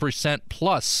 50%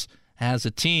 plus as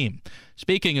a team.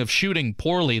 Speaking of shooting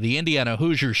poorly, the Indiana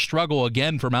Hoosiers struggle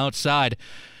again from outside.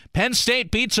 Penn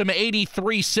State beats them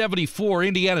 83-74.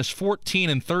 Indiana's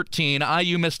 14-13.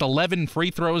 IU missed 11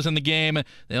 free throws in the game.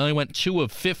 They only went 2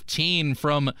 of 15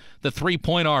 from the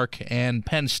three-point arc, and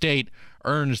Penn State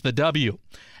earns the W.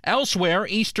 Elsewhere,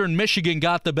 Eastern Michigan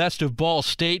got the best of Ball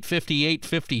State,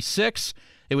 58-56.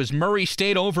 It was Murray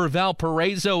State over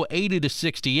Valparaiso,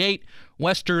 80-68.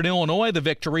 Western Illinois, the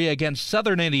victory against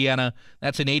Southern Indiana.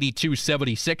 That's an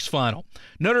 82-76 final.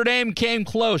 Notre Dame came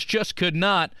close, just could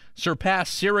not surpass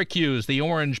Syracuse. The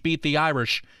Orange beat the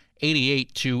Irish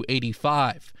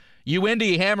 88-85.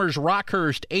 UIndy hammers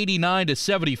Rockhurst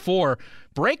 89-74.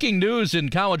 Breaking news in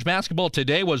college basketball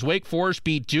today was Wake Forest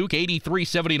beat Duke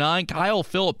 83-79. Kyle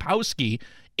Filipowski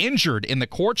injured in the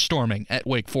court storming at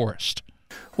Wake Forest.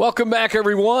 Welcome back,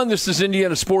 everyone. This is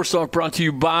Indiana Sports Talk, brought to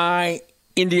you by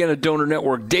Indiana Donor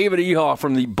Network. David Ehaw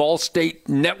from the Ball State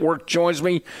Network joins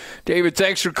me. David,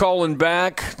 thanks for calling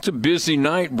back. It's a busy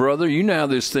night, brother. You know how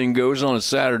this thing goes on a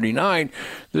Saturday night.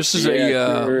 This is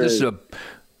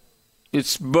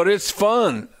it's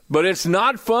fun. But it's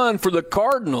not fun for the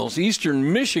Cardinals.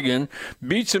 Eastern Michigan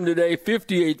beats them today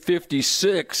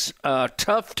 58-56.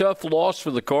 Tough loss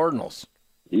for the Cardinals.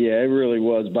 Yeah, it really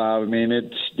was, Bob. I mean,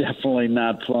 it's definitely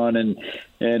not fun, and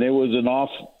it was an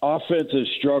offensive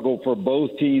struggle for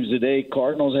both teams today.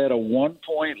 Cardinals had a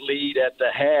 1-point lead at the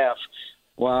half,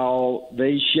 while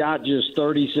they shot just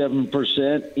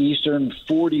 37%, Eastern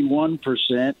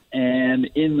 41%, and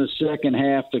in the second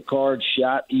half, the Cards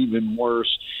shot even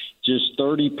worse. Just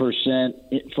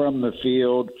 30% from the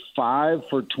field, 5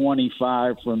 for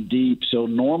 25 from deep. So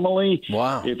normally,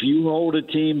 if you hold a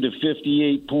team to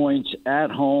 58 points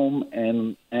at home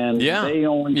and they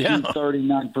only shoot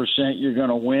 39%, you're going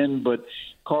to win. But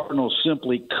Cardinals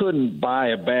simply couldn't buy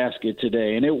a basket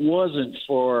today, and it wasn't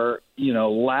for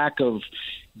lack of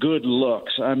good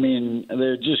looks. I mean,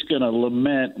 they're just going to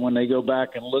lament when they go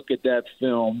back and look at that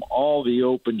film, all the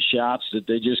open shots that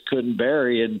they just couldn't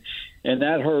bury. And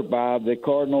that hurt, Bob. The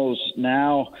Cardinals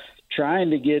now trying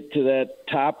to get to that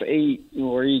top 8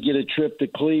 where you get a trip to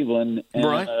Cleveland. And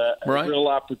a real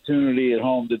opportunity at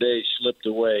home today slipped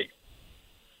away.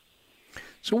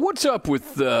 So what's up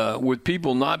with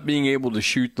people not being able to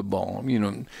shoot the ball?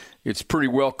 It's pretty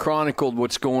well chronicled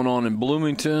what's going on in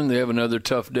Bloomington. They have another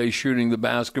tough day shooting the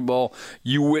basketball.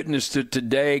 You witnessed it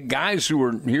today. Guys who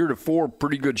are heretofore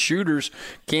pretty good shooters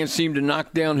can't seem to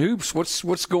knock down hoops.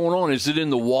 What's going on? Is it in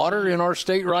the water in our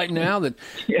state right now that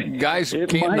guys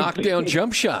can't knock down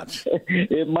jump shots?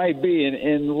 It might be,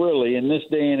 and really in this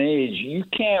day and age, you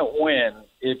can't win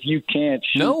if you can't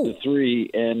shoot the three,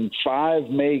 and 5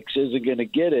 makes isn't going to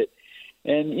get it.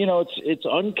 And, it's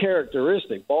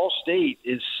uncharacteristic. Ball State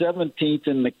is 17th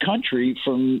in the country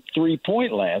from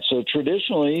three-point land. So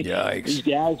traditionally, these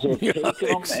guys have taken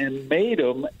them and made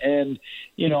them. And,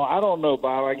 I don't know,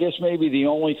 Bob. I guess maybe the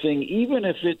only thing, even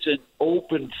if it's an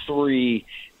open three,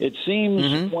 it seems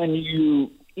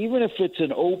even if it's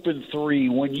an open three,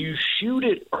 when you shoot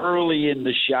it early in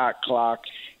the shot clock,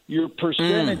 your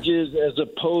percentages as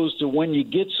opposed to when you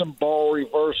get some ball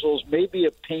reversals, maybe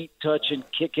a paint touch and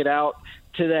kick it out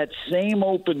to that same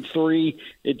open three,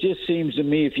 it just seems to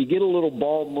me if you get a little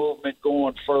ball movement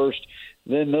going first,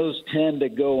 then those tend to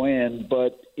go in.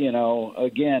 But,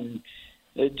 again,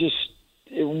 it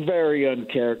very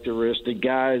uncharacteristic.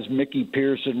 Guys, Mickey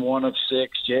Pearson, 1 of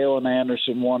 6, Jalen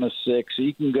Anderson, 1 of 6. So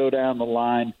you can go down the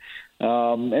line.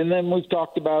 And then we've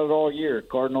talked about it all year.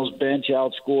 Cardinals bench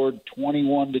outscored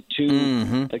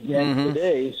 21-2 again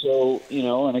today. So,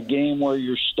 in a game where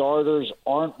your starters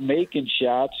aren't making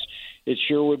shots, it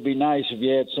sure would be nice if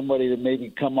you had somebody that maybe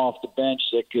come off the bench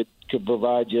that could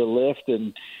provide you a lift.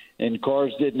 And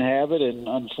Cards didn't have it. And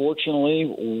unfortunately,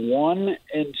 1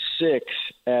 and 6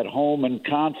 at home in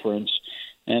conference.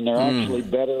 And they're actually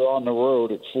better on the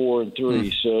road at 4 and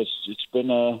 3. So it's been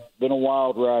a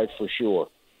wild ride for sure.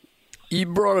 You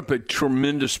brought up a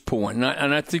tremendous point,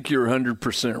 and I think you're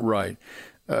 100% right.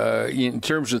 In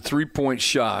terms of three-point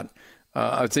shot,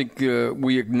 I think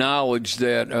we acknowledge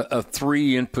that a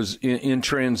 3 in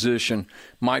transition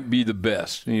might be the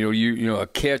best. A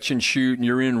catch and shoot, and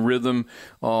you're in rhythm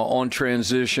on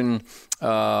transition,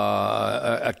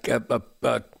 a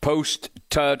post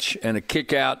touch and a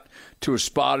kick out to a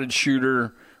spotted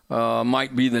shooter.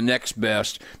 might be the next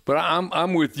best. But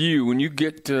I'm with you. When you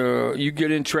get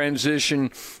in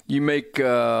transition, you make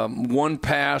one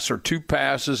pass or two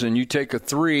passes, and you take a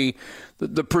three.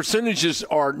 The percentages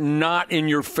are not in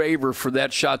your favor for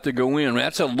that shot to go in.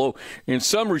 That's in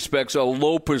some respects, a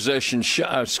low possession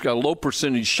shot, a low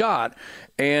percentage shot.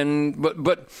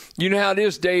 But you know how it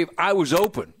is, Dave. I was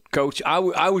open. Coach, I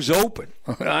was open.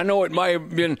 I know it might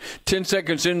have been 10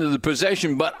 seconds into the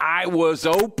possession, but I was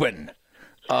open.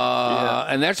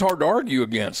 And that's hard to argue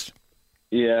against.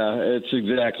 Yeah, it's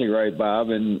exactly right, Bob.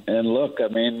 And look, I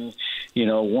mean,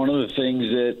 one of the things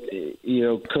that,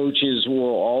 coaches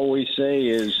will always say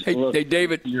is, hey,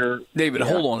 David,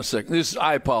 hold on a second.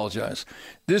 I apologize.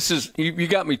 This is, you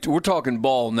got me, we're talking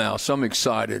ball now, so I'm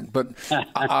excited. But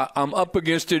I'm up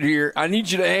against it here. I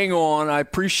need you to hang on. I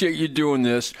appreciate you doing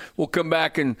this. We'll come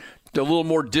back and do a little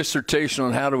more dissertation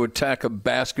on how to attack a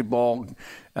basketball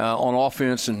on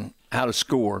offense and how to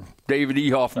score. David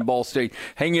Ehoff from Ball State.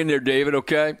 Hang in there, David,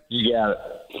 okay? You got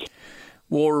it.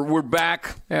 Well, we're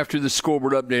back after the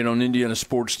scoreboard update on Indiana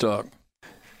Sports Talk.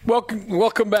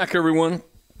 Welcome back, everyone.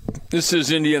 This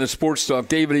is Indiana Sports Talk.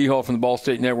 David Ehoff from the Ball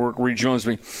State Network rejoins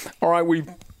me. All right, we've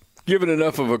given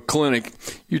enough of a clinic.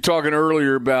 You were talking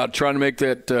earlier about trying to make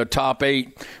that top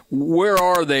 8. Where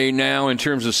are they now in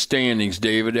terms of standings,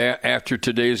 David, after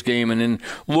today's game and then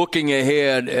looking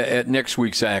ahead at next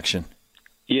week's action?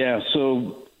 Yeah,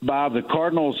 so, Bob, the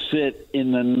Cardinals sit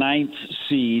in the 9th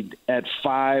seed at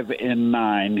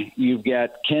 5-9. You've got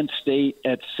Kent State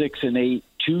at 6-8,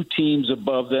 2 teams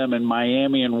above them, and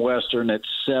Miami and Western at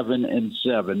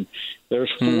 7-7. There's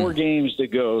 4 games to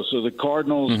go, so the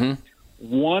Cardinals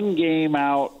 1 game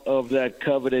out of that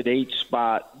coveted 8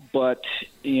 spot. But,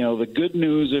 the good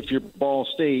news, if you're Ball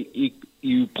State,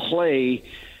 you play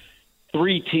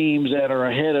 3 teams that are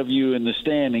ahead of you in the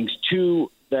standings,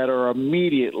 2 that are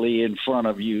immediately in front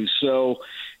of you. So,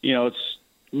 it's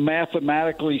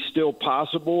mathematically still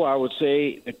possible. I would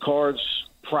say the Cards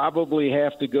probably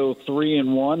have to go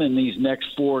 3-1 in these next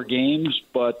 4 games,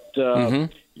 but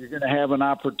you're going to have an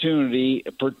opportunity.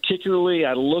 Particularly,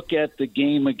 I look at the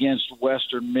game against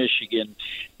Western Michigan.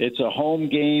 It's a home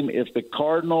game. If the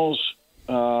Cardinals,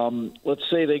 let's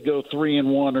say they go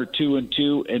 3-1 or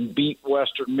 2-2 and beat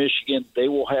Western Michigan, they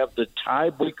will have the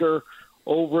tiebreaker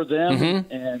over them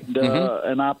and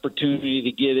an opportunity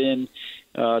to get in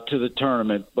to the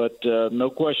tournament. But no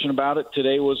question about it,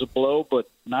 today was a blow, but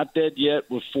not dead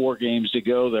yet with 4 games to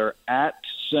go. They're at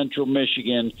Central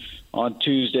Michigan on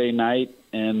Tuesday night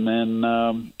and then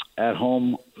at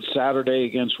home Saturday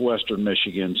against Western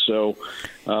Michigan. So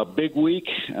big week,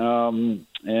 and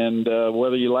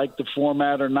whether you like the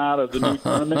format or not of the new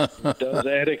tournament, it does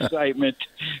add excitement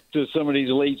to some of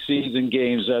these late season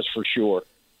games, that's for sure.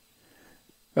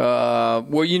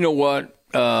 Well, you know what?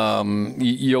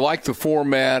 You like the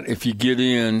format if you get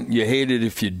in. You hate it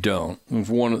if you don't.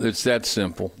 It's that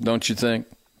simple, don't you think?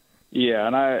 Yeah,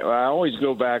 and I always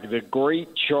go back. The great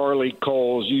Charlie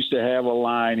Coles used to have a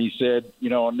line. He said,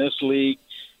 in this league,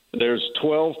 there's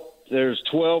 12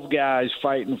 guys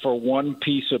fighting for one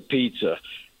piece of pizza.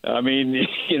 I mean,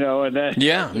 and that.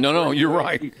 Yeah, no, you're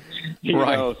right.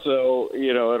 So,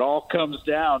 it all comes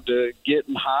down to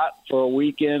getting hot for a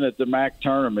weekend at the MAC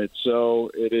tournament. So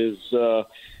it is,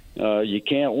 you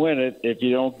can't win it if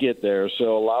you don't get there.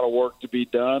 So a lot of work to be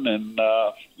done, and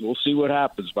we'll see what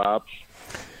happens, Bob.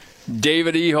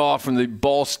 David Ehoff from the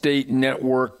Ball State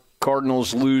Network.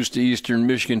 Cardinals lose to Eastern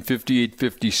Michigan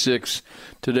 58-56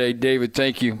 today. David,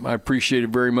 thank you. I appreciate it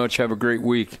very much. Have a great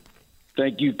week.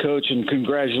 Thank you, Coach, and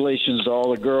congratulations to all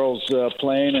the girls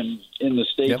playing and in the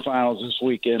state finals this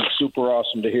weekend. Super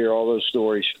awesome to hear all those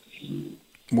stories.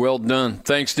 Well done.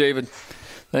 Thanks, David.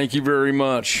 Thank you very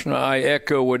much. I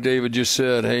echo what David just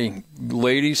said. Hey,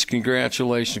 ladies,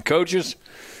 congratulations. Coaches,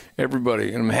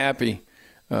 everybody. And I'm happy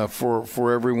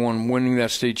for everyone winning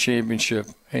that state championship.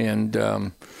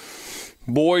 And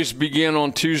boys begin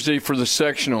on Tuesday for the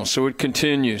sectional, so it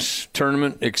continues.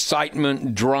 Tournament,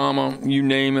 excitement, drama, you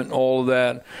name it, all of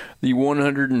that. The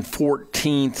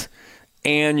 114th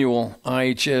annual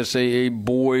IHSAA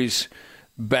Boys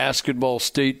Basketball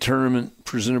State Tournament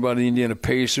presented by the Indiana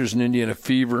Pacers and Indiana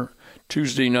Fever.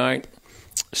 Tuesday night,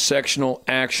 sectional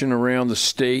action around the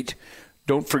state.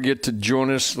 Don't forget to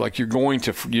join us like you're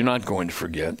not going to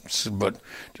forget, but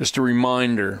just a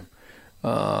reminder.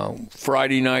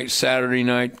 Friday night, Saturday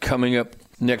night, coming up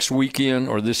next weekend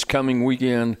or this coming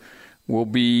weekend will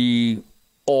be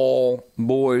all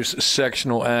boys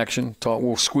sectional action.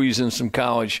 We'll squeeze in some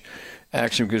college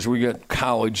action because we got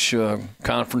college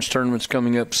conference tournaments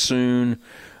coming up soon.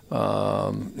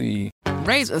 Run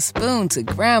Raise a spoon to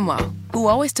Grandma, who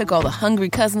always took all the hungry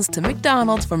cousins to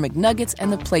McDonald's for McNuggets and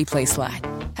the Play Slide.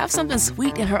 Have something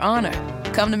sweet in her honor.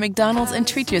 Come to McDonald's and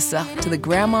treat yourself to the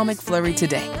Grandma McFlurry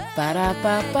today.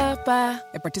 Ba-da-ba-ba-ba.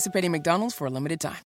 At participating McDonald's for a limited time.